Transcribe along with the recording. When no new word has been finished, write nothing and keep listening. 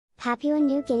Papua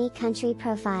New Guinea country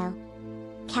profile.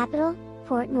 Capital,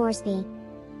 Port Moresby.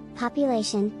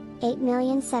 Population,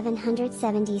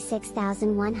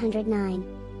 8,776,109.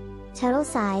 Total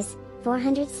size,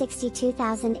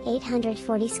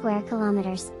 462,840 square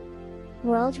kilometers.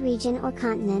 World region or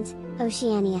continent,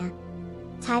 Oceania.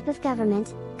 Type of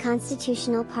government,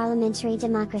 constitutional parliamentary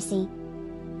democracy.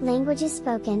 Languages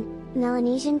spoken,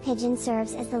 Melanesian Pidgin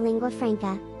serves as the lingua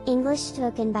franca, English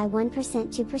spoken by 1%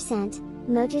 2%,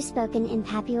 Motu spoken in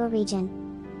Papua region.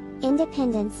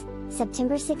 Independence,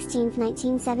 September 16,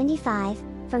 1975,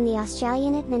 from the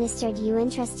Australian-administered UN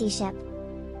trusteeship.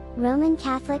 Roman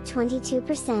Catholic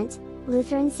 22%,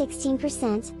 Lutheran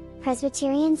 16%,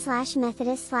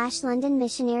 Presbyterian/Methodist/London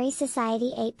Missionary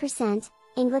Society 8%,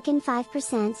 Anglican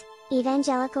 5%,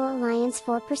 Evangelical Alliance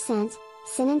 4%,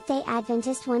 Seventh-day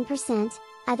Adventist 1%,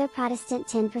 other Protestant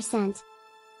 10%.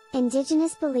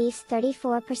 Indigenous beliefs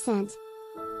 34%.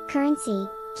 Currency,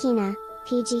 Kina,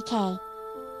 PGK.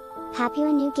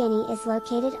 Papua New Guinea is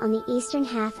located on the eastern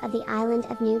half of the island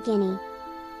of New Guinea.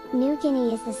 New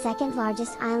Guinea is the second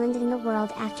largest island in the world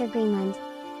after Greenland.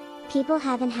 People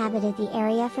have inhabited the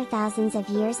area for thousands of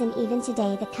years, and even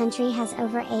today the country has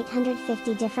over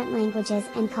 850 different languages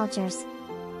and cultures.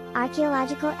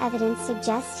 Archaeological evidence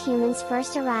suggests humans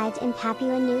first arrived in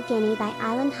Papua New Guinea by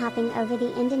island hopping over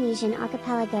the Indonesian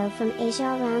archipelago from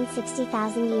Asia around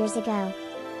 60,000 years ago.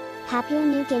 Papua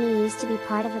New Guinea used to be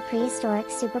part of a prehistoric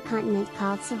supercontinent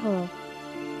called Sahul.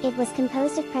 It was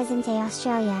composed of present-day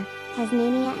Australia,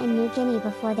 Tasmania and New Guinea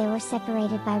before they were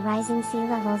separated by rising sea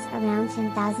levels around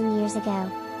 10,000 years ago.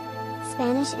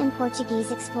 Spanish and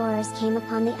Portuguese explorers came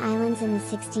upon the islands in the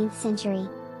 16th century.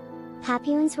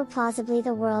 Papuans were plausibly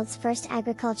the world's first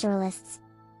agriculturalists.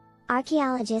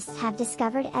 Archaeologists have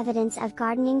discovered evidence of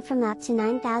gardening from up to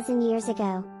 9,000 years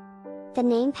ago. The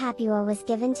name Papua was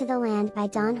given to the land by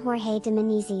Don Jorge de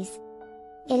Menezes.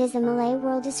 It is a Malay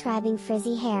word describing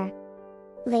frizzy hair.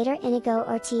 Later Inigo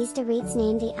Ortiz de Retz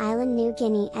named the island New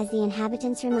Guinea as the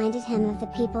inhabitants reminded him of the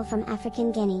people from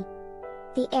African Guinea.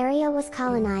 The area was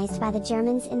colonized by the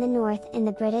Germans in the north and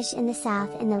the British in the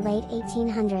south in the late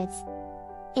 1800s.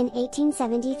 In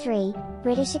 1873,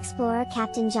 British explorer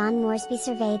Captain John Moresby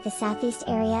surveyed the southeast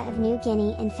area of New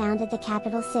Guinea and founded the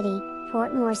capital city,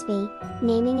 Port Moresby,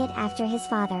 naming it after his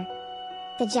father.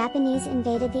 The Japanese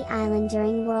invaded the island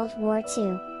during World War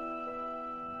II.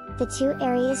 The two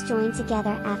areas joined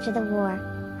together after the war.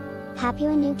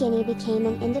 Papua New Guinea became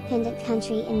an independent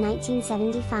country in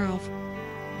 1975.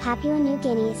 Papua New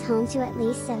Guinea is home to at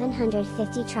least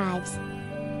 750 tribes.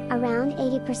 Around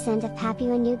 80% of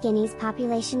Papua New Guinea's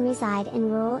population reside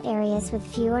in rural areas with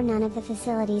few or none of the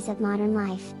facilities of modern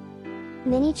life.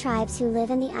 Many tribes who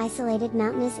live in the isolated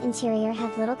mountainous interior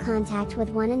have little contact with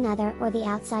one another or the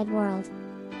outside world.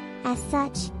 As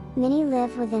such, many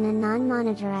live within a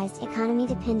non-monetarized economy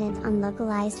dependent on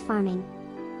localized farming.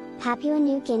 Papua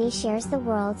New Guinea shares the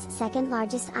world's second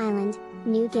largest island,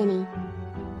 New Guinea.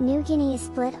 New Guinea is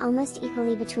split almost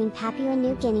equally between Papua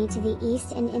New Guinea to the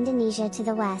east and Indonesia to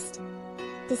the west.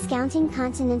 Discounting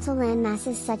continental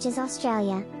landmasses such as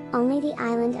Australia, only the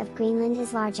island of Greenland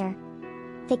is larger.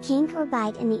 The kink or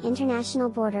bite in the international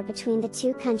border between the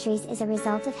two countries is a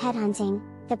result of headhunting,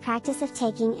 the practice of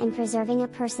taking and preserving a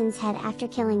person's head after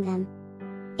killing them.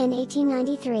 In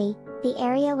 1893, the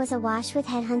area was awash with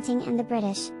headhunting, and the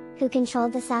British, who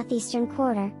controlled the southeastern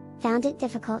quarter, found it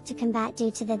difficult to combat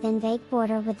due to the then vague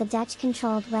border with the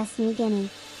Dutch-controlled West New Guinea.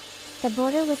 The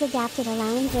border was adapted,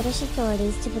 allowing British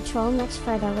authorities to patrol much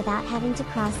further without having to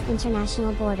cross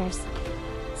international borders.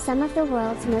 Some of the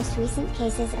world's most recent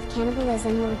cases of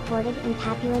cannibalism were reported in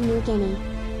Papua New Guinea.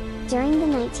 During the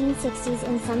 1960s,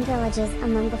 in some villages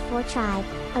among the Fore tribe,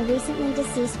 a recently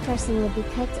deceased person would be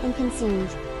cooked and consumed.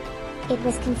 It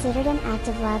was considered an act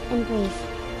of love and grief.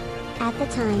 At the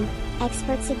time,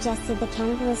 experts suggested the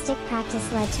cannibalistic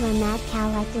practice led to a mad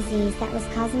cow-like disease that was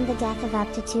causing the death of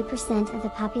up to 2% of the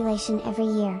population every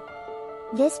year.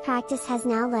 This practice has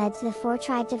now led to the Fore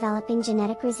tribe developing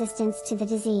genetic resistance to the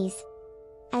disease.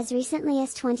 As recently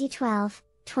as 2012,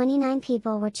 29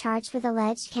 people were charged with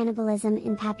alleged cannibalism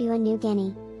in Papua New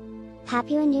Guinea.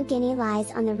 Papua New Guinea lies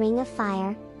on the Ring of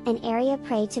Fire, an area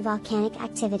prey to volcanic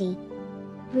activity.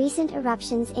 Recent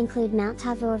eruptions include Mount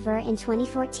Tavurvur in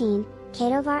 2014,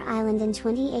 Katovar Island in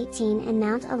 2018 and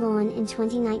Mount Aloan in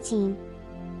 2019.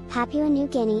 Papua New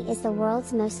Guinea is the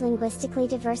world's most linguistically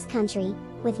diverse country,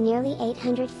 with nearly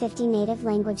 850 native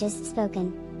languages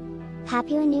spoken.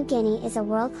 Papua New Guinea is a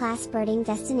world-class birding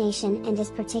destination and is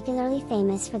particularly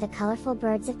famous for the colorful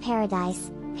birds of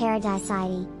paradise,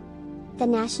 Paradiseidae. The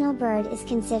national bird is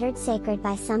considered sacred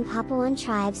by some Papuan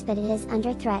tribes, but it is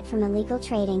under threat from illegal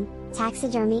trading,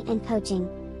 taxidermy and poaching.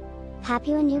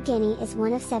 Papua New Guinea is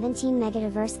one of 17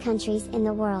 megadiverse countries in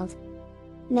the world.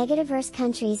 Megadiverse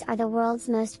countries are the world's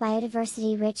most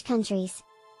biodiversity-rich countries.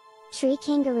 Tree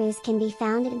kangaroos can be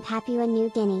found in Papua New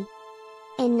Guinea.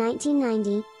 In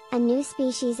 1990, a new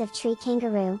species of tree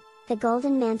kangaroo, the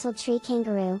golden-mantled tree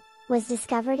kangaroo, was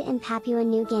discovered in Papua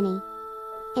New Guinea.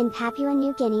 In Papua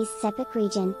New Guinea's Sepik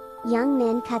region, young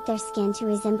men cut their skin to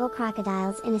resemble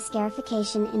crocodiles in a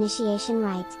scarification initiation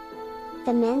rite.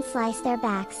 The men slice their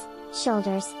backs,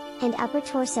 shoulders, and upper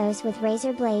torsos with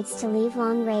razor blades to leave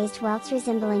long raised welts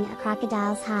resembling a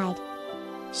crocodile's hide.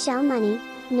 Shell money,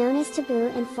 known as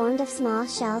taboo and formed of small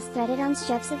shells threaded on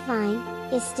strips of vine,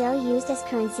 is still used as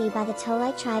currency by the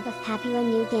Tolai tribe of Papua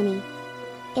New Guinea.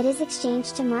 It is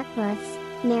exchanged to mark births,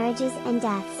 marriages and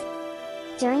deaths.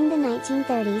 During the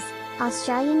 1930s,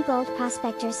 Australian gold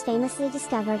prospectors famously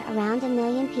discovered around 1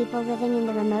 million people living in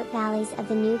the remote valleys of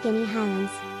the New Guinea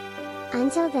highlands.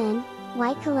 Until then,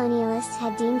 white colonialists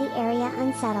had deemed the area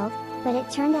unsettled, but it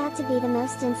turned out to be the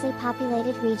most densely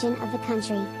populated region of the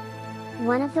country.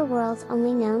 One of the world's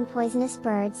only known poisonous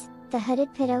birds, the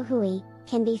hooded pitohui,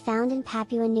 can be found in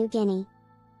Papua New Guinea.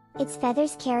 Its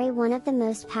feathers carry one of the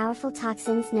most powerful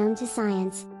toxins known to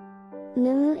science.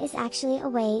 Mumu is actually a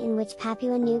way in which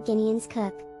Papua New Guineans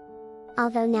cook.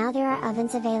 Although now there are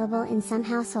ovens available in some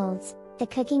households, the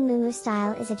cooking mumu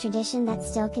style is a tradition that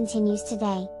still continues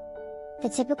today. The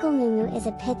typical mumu is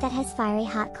a pit that has fiery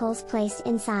hot coals placed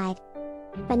inside.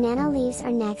 Banana leaves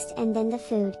are next and then the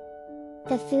food.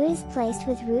 The food is placed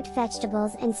with root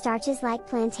vegetables and starches like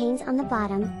plantains on the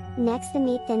bottom, next the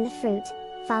meat then the fruit,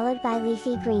 followed by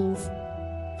leafy greens.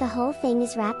 The whole thing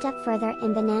is wrapped up further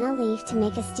in banana leaf to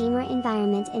make a steamer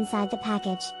environment inside the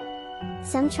package.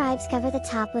 Some tribes cover the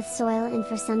top with soil and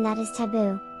for some that is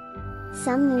taboo.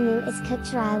 Some mumu is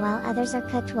cooked dry while others are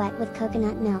cooked wet with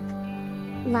coconut milk.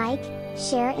 Like,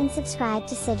 share and subscribe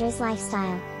to Sidra's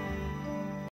Lifestyle.